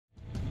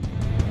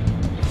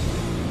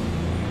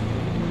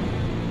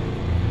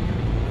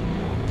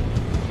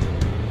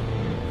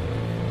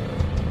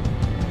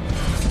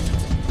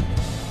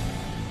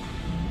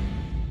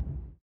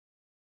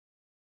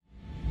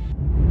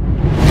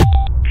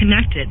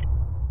disconnected.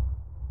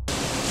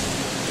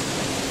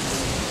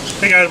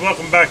 Hey guys,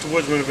 welcome back to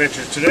Woodsman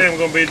Adventures. Today I'm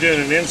going to be doing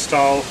an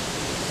install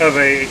of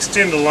a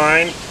extender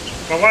line.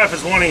 My wife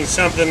is wanting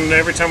something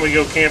every time we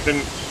go camping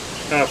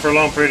for a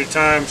long period of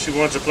time. She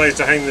wants a place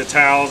to hang the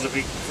towels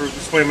for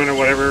swimming or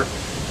whatever,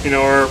 you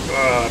know, or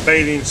a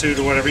bathing suit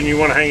or whatever, and you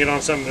want to hang it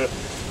on something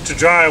to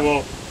dry.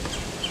 Well,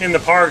 in the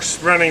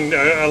parks, running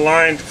a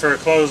line for a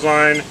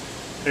clothesline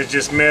is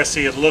just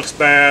messy. It looks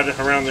bad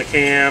around the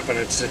camp, and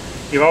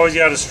you've always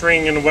got a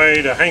string in the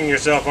way to hang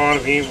yourself on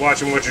if you ain't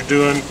watching what you're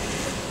doing.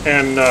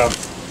 And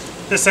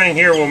this thing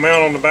here will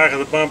mount on the back of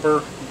the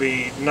bumper,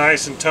 be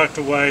nice and tucked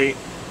away,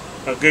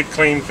 a good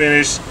clean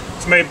finish.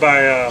 It's made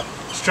by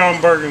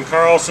Stromberg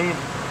Carlson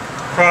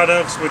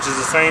products, which is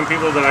the same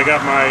people that I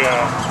got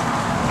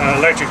my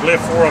electric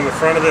lift for on the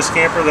front of this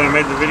camper that I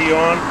made the video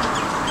on.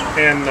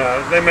 And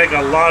they make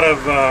a lot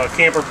of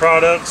camper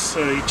products.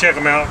 You check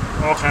them out,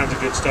 all kinds of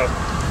good stuff.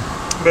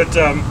 But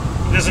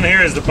this one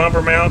here is the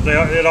bumper mount.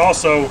 It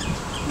also,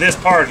 this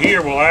part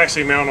here will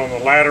actually mount on the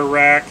ladder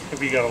rack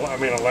if you got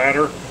a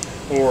ladder,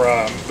 or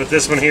but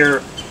this one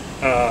here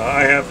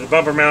I have the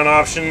bumper mount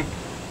option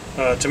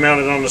to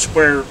mount it on the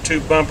square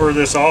tube bumper.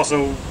 This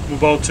also will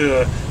bolt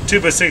to a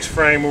 2x6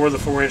 frame or the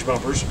 4-inch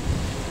bumpers,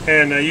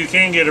 and you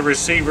can get a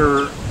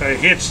receiver, a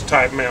hitch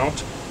type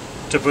mount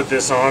to put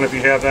this on if you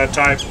have that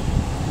type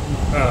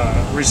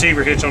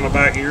receiver hitch on the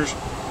back ears.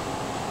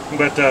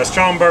 But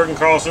Stromberg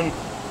Carlson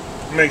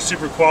makes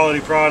super quality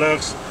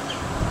products.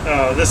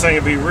 This thing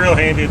would be real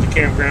handy at the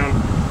campground.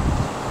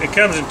 It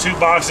comes in 2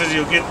 boxes.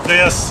 You'll get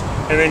this,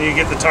 and then you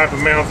get the type of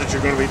mount that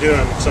you're going to be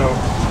doing. So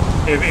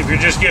if you're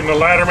just getting a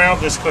ladder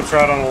mount, this clips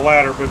right on the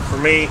ladder. But for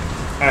me,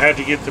 I had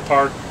to get the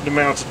part to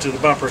mount it to the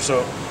bumper.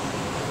 So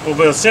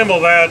we'll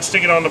assemble that,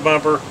 stick it on the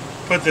bumper,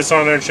 put this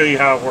on there, and show you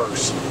how it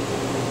works.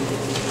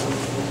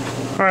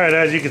 Alright,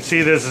 as you can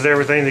see, this is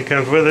everything that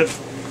comes with it.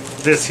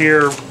 This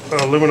here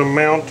aluminum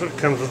mount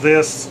comes with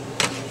this.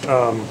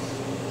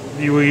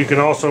 You can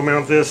also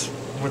mount this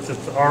with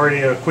it already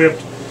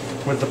equipped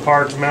with the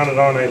parts mounted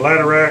on a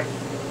ladder rack,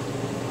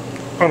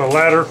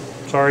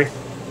 sorry.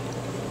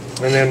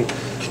 And then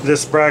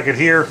this bracket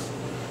here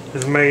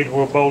is made,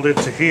 we'll bolt it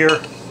to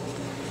here,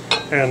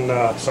 and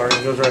sorry,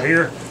 it goes right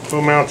here.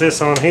 We'll mount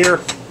this on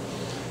here,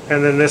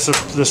 and then this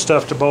is the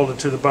stuff to bolt it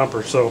to the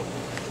bumper. So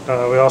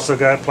we also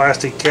got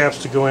plastic caps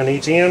to go in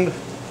each end,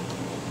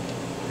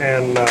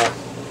 and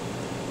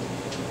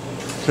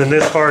then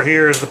this part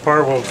here is the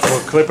part we'll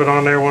clip it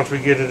on there once we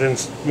get it in,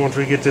 once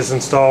we get this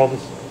installed,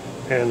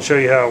 and show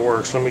you how it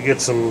works. Let me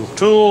get some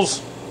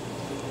tools.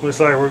 Looks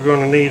like we're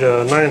going to need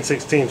a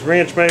 9/16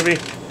 wrench, maybe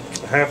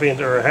a half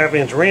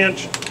inch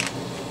wrench,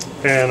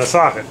 and a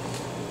socket.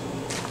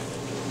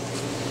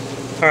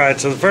 Alright,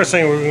 so the first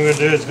thing we're going to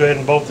do is go ahead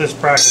and bolt this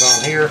bracket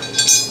on here.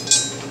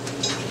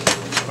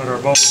 Put our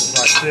bolts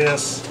like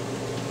this.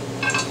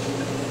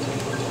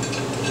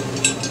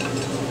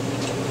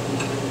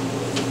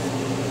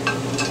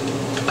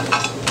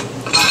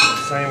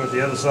 Same with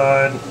the other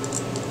side.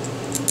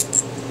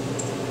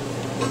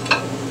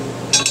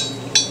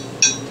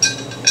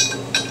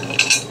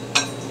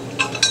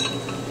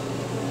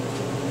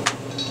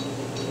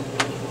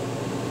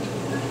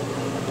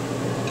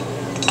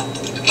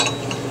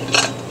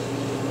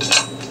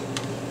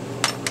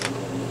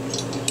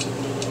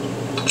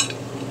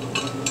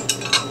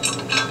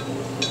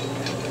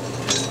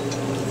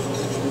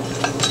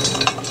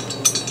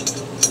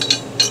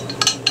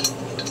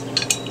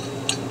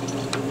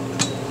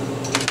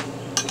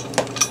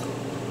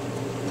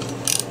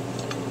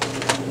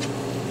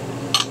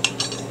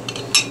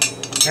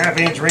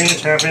 Half-inch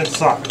wrench, half-inch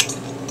socket.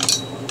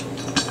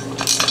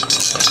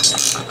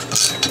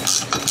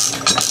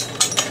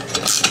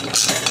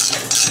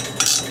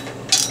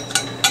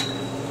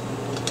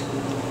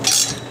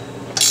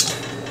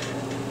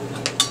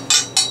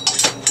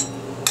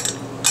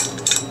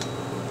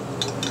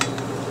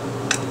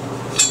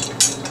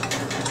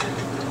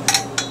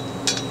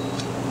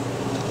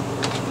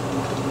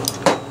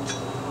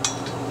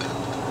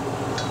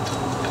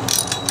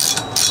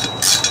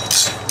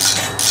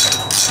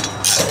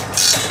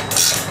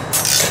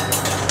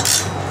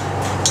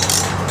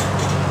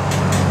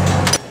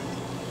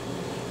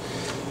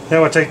 Now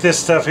we'll take this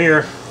stuff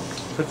here,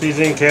 put these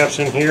end caps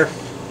in here.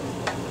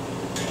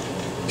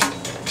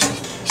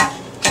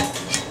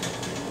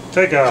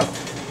 Take a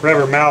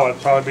rubber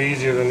mallet, probably be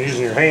easier than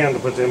using your hand to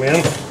put them in.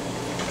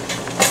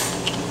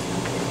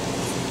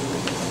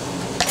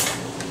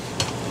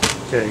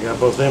 Okay, got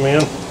both them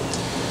in.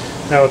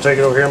 Now we'll take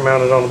it over here and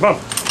mount it on the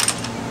bumper.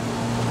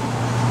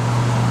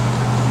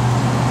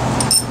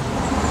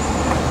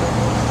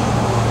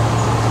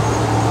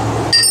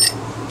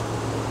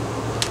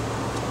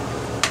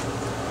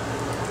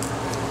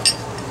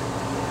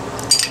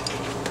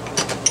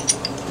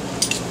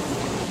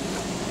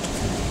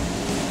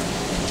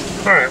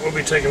 Alright, we'll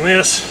be taking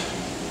this.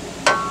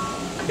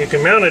 You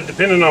can mount it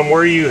depending on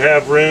where you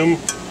have room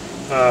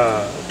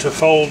to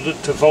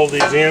fold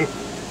these in.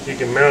 You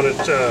can mount it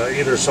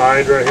either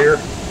side right here.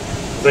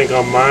 I think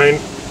on mine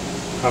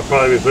I'll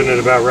probably be putting it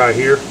about right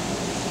here.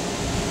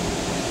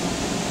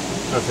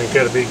 I think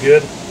that'll be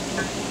good.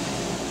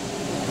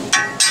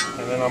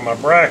 And then on my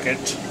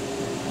bracket,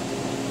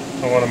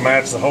 I want to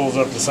match the holes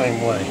up the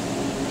same way.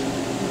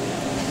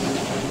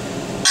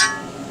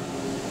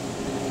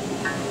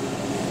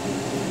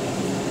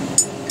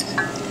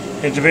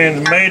 It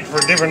depends, made for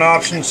different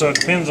options, so it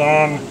depends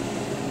on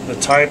the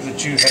type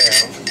that you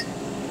have.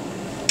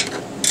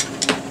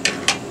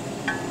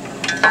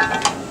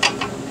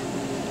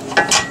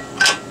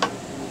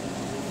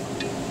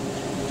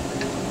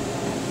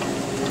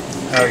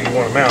 How you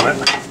want to mount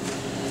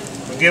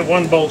it. We'll get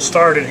one bolt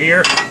started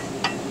here.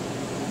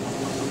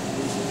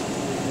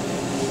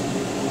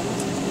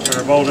 Put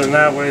our bolt in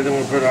that way, then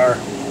we'll put our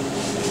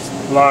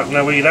lock.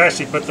 Now we could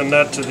actually put the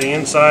nut to the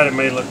inside, it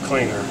may look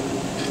cleaner.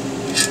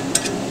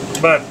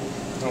 But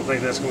I don't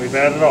think that's going to be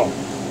bad at all.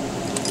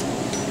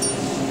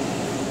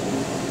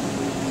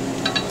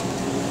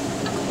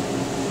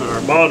 Put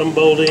our bottom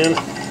bolt in.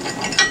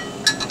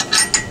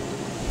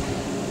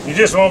 You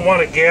just won't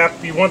want a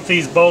gap. You want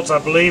these bolts, I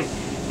believe,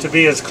 to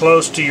be as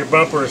close to your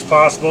bumper as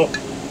possible.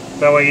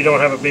 That way you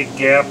don't have a big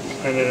gap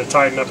and it'll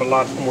tighten up a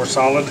lot more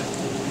solid.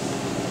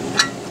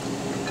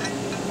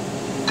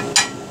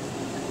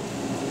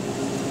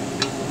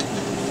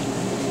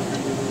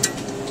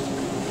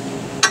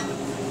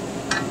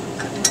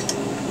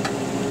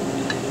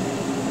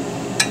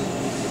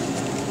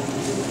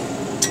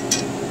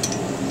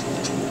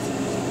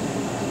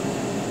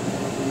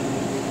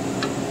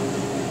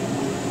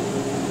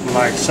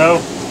 Like so.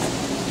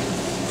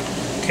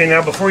 Okay,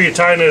 now before you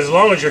tighten it, as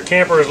long as your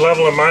camper is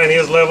level and mine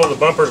is level, the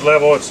bumper's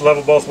level, it's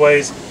level both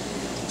ways.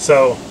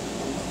 So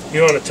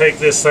you want to take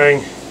this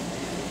thing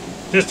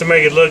just to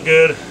make it look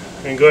good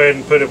and go ahead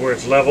and put it where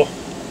it's level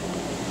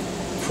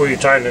before you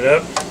tighten it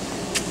up.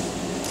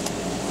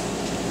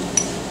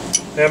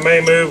 That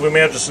may move, we may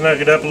have to snug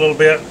it up a little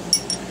bit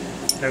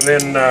and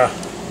then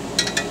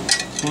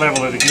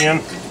level it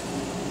again.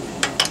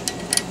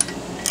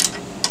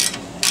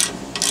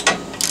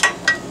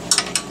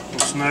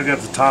 Snug up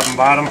the top and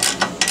bottom.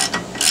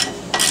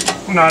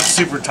 Not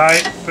super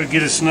tight, but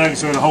get it snug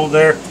so it'll hold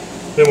there.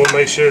 Then we'll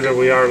make sure that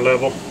we are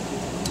level.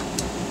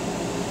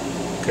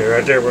 Okay,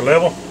 right there we're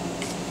level.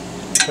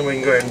 And we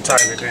can go ahead and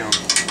tighten it down.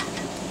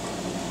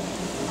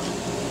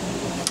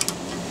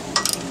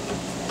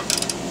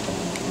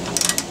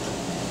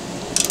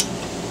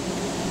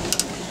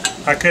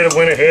 I could have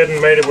went ahead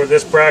and made it where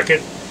this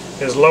bracket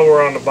is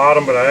lower on the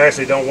bottom, but I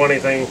actually don't want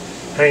anything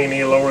hanging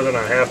any lower than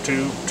I have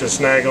to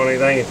snag on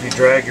anything if you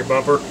drag your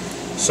bumper.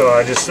 So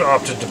I just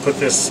opted to put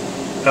this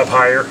up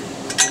higher.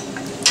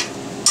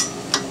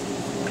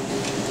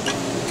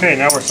 Okay,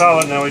 now we're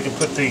solid. Now we can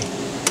put the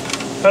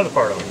other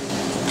part on.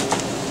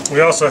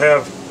 We also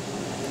have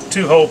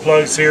 2 hole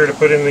plugs here to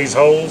put in these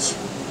holes,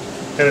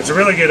 and it's a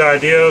really good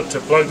idea to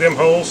plug them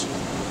holes.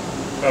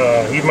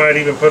 You might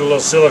even put a little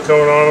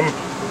silicone on them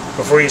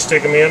before you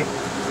stick them in,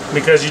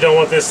 because you don't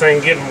want this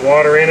thing getting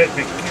water in it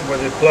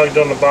with it plugged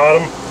on the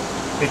bottom,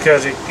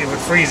 because it would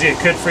freeze. It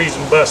could freeze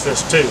and bust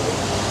this tube.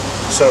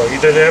 So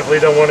you definitely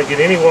don't want to get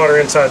any water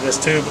inside this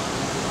tube,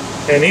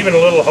 and even a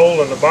little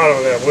hole in the bottom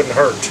of that wouldn't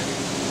hurt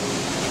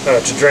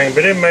to drain.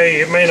 But it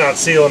may not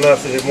seal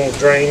enough that it won't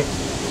drain.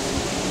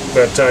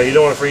 But you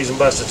don't want to freeze and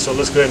bust it. So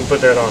let's go ahead and put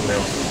that on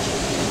now.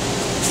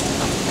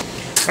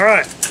 All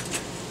right.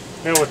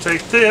 Now we'll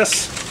take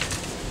this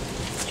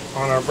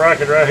on our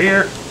bracket right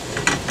here.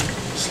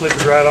 Slip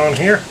it right on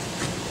here.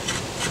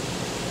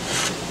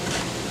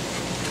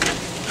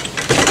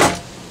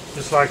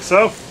 Just like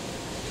so.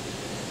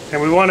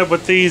 And we want it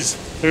with these,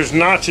 there's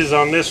notches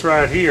on this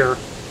right here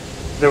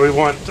that we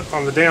want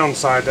on the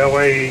downside. That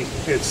way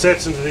it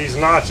sets into these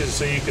notches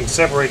so you can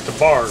separate the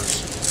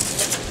bars,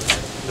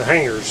 the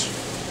hangers.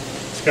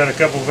 It's got a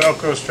couple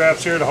Velcro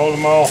straps here to hold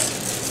them all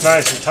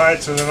nice and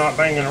tight so they're not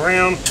banging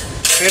around.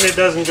 And it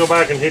doesn't go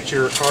back and hit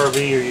your RV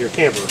or your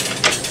camper.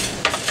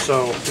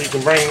 So you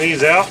can bring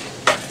these out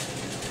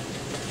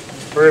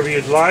wherever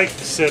you'd like.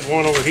 Set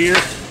one over here.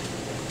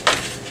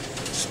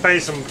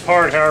 Space them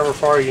apart however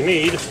far you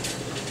need.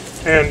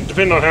 And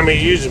depending on how many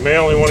you use, you may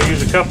only want to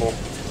use a couple.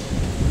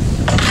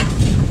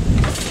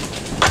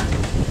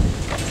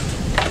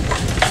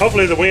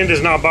 Hopefully the wind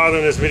is not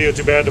bothering this video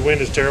too bad. The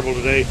wind is terrible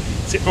today.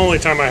 It's the only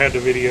time I had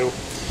the video.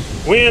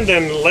 Wind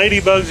and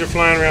ladybugs are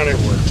flying around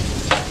everywhere.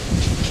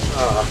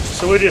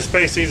 So we just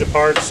space these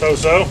apart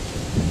so-so.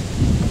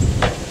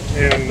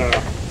 And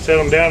set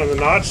them down in the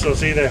notch so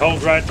see they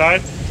hold right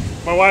tight.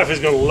 My wife is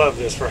going to love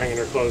this for hanging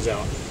her clothes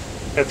out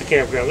at the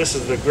campground. This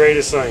is the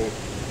greatest thing.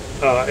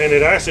 And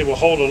it actually will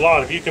hold a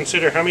lot. If you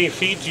consider how many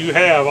feet you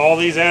have, all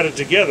these added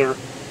together,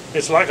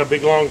 it's like a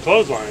big long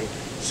clothesline.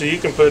 So you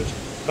can put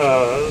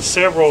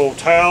several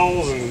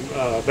towels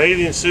and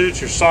bathing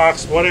suits, your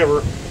socks,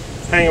 whatever,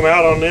 hang them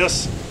out on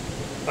this.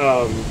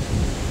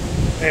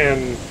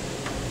 And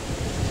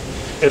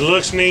it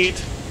looks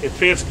neat, it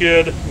fits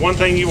good. One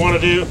thing you want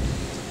to do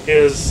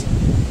is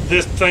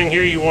this thing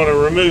here, you want to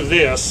remove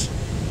this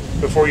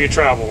before you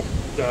travel.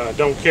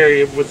 Don't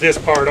carry it with this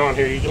part on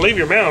here. You can leave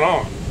your mount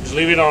on. Just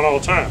leave it on all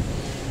the time.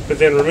 But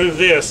then remove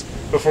this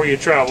before you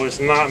travel. It's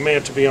not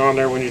meant to be on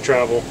there when you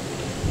travel.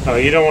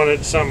 You don't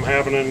want something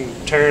happening,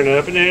 tearing it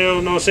up, and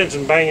there's no sense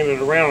in banging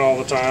it around all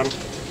the time.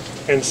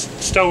 And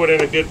stow it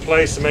in a good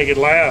place to make it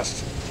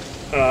last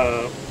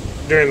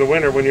during the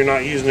winter when you're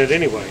not using it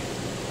anyway.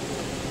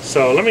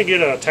 So let me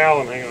get a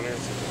towel and hang on here.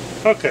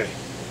 Okay,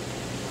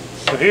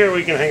 so here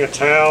we can hang a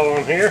towel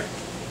on here.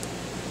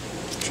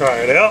 Try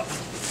it out.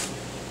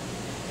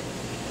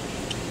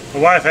 My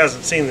wife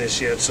hasn't seen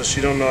this yet, so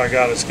she don't know I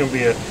got it. It's going to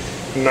be a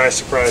nice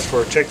surprise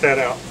for her. Check that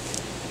out.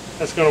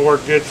 That's going to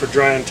work good for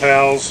drying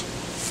towels.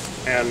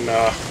 And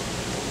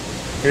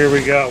here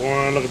we got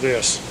one. Look at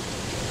this.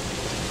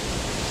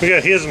 We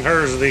got his and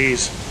hers of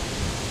these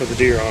with the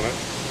deer on it.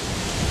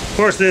 Of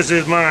course, this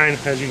is mine.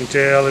 As you can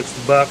tell, it's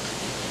the buck.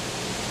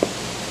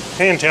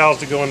 Hand towels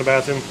to go in the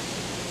bathroom.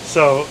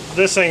 So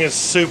this thing is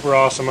super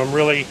awesome. I'm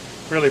really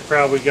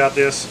proud we got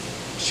this.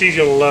 She's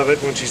going to love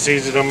it when she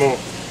sees it.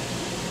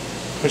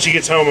 When she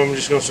gets home, I'm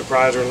just going to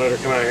surprise her and let her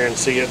come out here and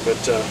see it.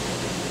 But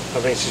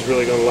I think she's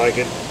really going to like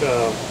it.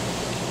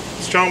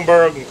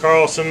 Stromberg and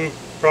Carlson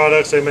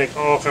products. They make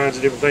all kinds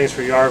of different things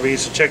for your RVs.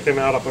 So check them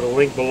out. I'll put a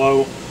link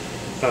below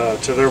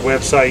to their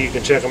website. You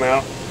can check them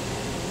out.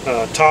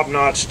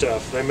 Top-notch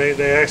stuff.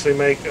 They actually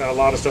make a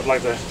lot of stuff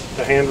like the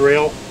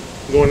handrail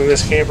going in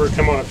this camper.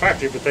 Come on a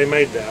factory, but they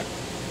made that.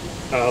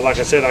 Like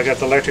I said, I got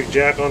the electric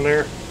jack on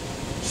there.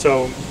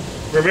 So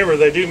remember,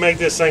 they do make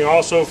this thing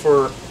also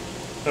for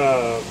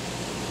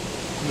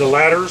the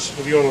ladders.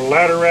 If you want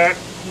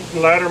a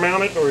ladder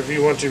mount it, or if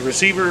you want to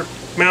receiver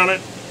mount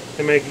it,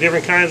 they make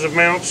different kinds of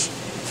mounts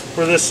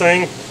for this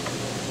thing.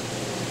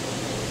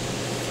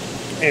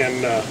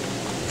 And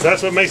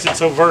that's what makes it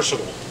so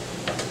versatile.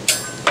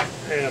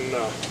 And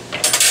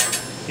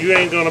you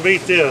ain't gonna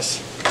beat this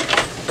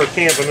for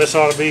camping. This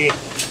ought to be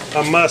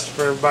a must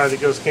for everybody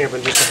that goes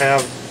camping, just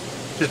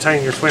to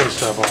hang your swim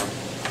stuff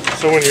on.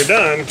 So when you're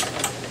done,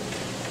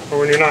 or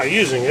when you're not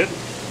using it,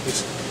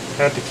 just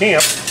at the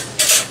camp,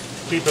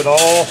 keep it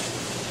all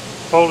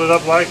folded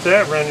up like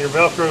that, run your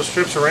Velcro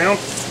strips around,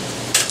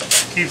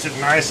 keeps it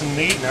nice and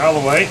neat and out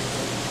of the way,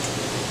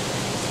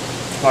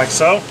 like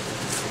so.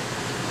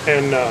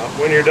 And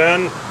when you're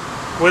done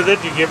with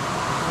it, you get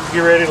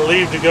ready to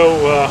leave to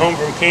go home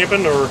from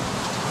camping, or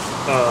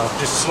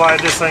just slide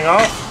this thing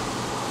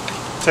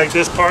off. Take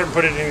this part and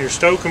put it in your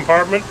stow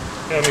compartment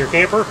on your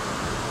camper,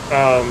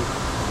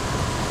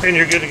 and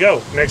you're good to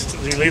go. Next,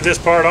 you leave this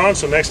part on,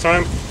 so next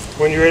time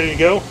when you're ready to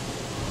go,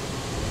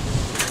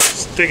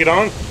 stick it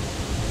on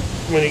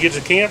when you get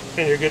to camp,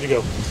 and you're good to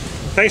go.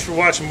 Thanks for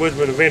watching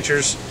Woodsman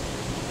Adventures.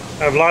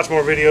 I have lots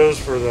more videos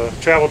for the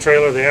travel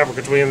trailer, the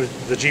Africa Twin,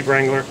 the Jeep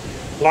Wrangler.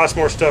 Lots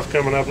more stuff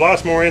coming up.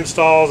 Lots more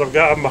installs. I've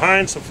got them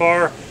behind so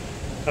far.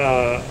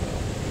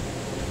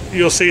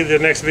 You'll see the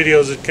next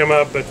videos that come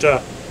up,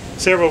 but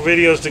several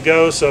videos to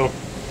go. So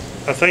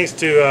thanks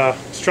to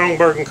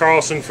Stromberg and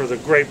Carlson for the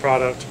great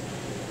product.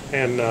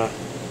 And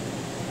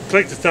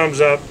click the thumbs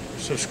up.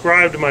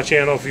 Subscribe to my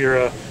channel if you're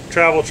a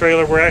travel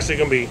trailer. We're actually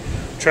going to be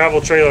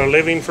travel trailer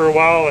living for a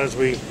while as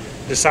we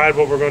decide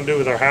what we're going to do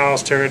with our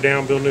house, tear it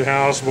down, build a new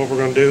house, what we're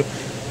going to do.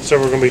 So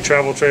we're going to be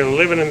travel trailer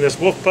living in this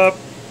Wolf Pup.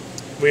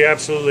 We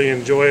absolutely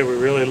enjoy it. We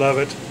really love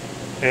it.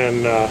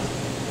 And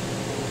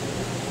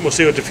we'll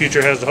see what the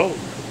future has to hold.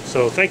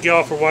 So thank you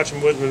all for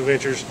watching Woodsman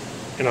Adventures,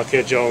 and I'll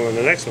catch y'all in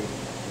the next one.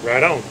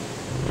 Right on.